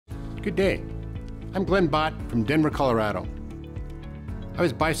Good day. I'm Glenn Bott from Denver, Colorado. I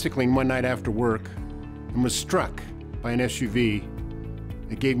was bicycling one night after work and was struck by an SUV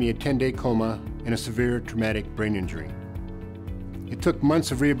that gave me a 10-day coma and a severe traumatic brain injury. It took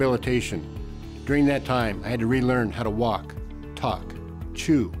months of rehabilitation. During that time, I had to relearn how to walk, talk,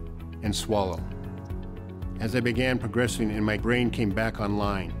 chew, and swallow. As I began progressing and my brain came back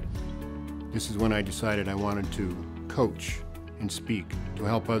online, this is when I decided I wanted to coach and speak to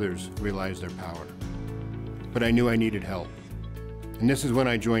help others realize their power. But I knew I needed help. And this is when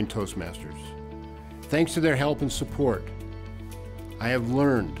I joined Toastmasters. Thanks to their help and support, I have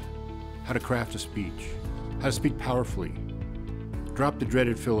learned how to craft a speech, how to speak powerfully, drop the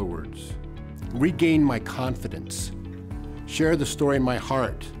dreaded filler words, regain my confidence, share the story in my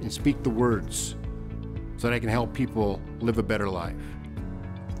heart, and speak the words so that I can help people live a better life.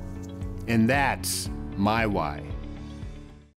 And that's my why.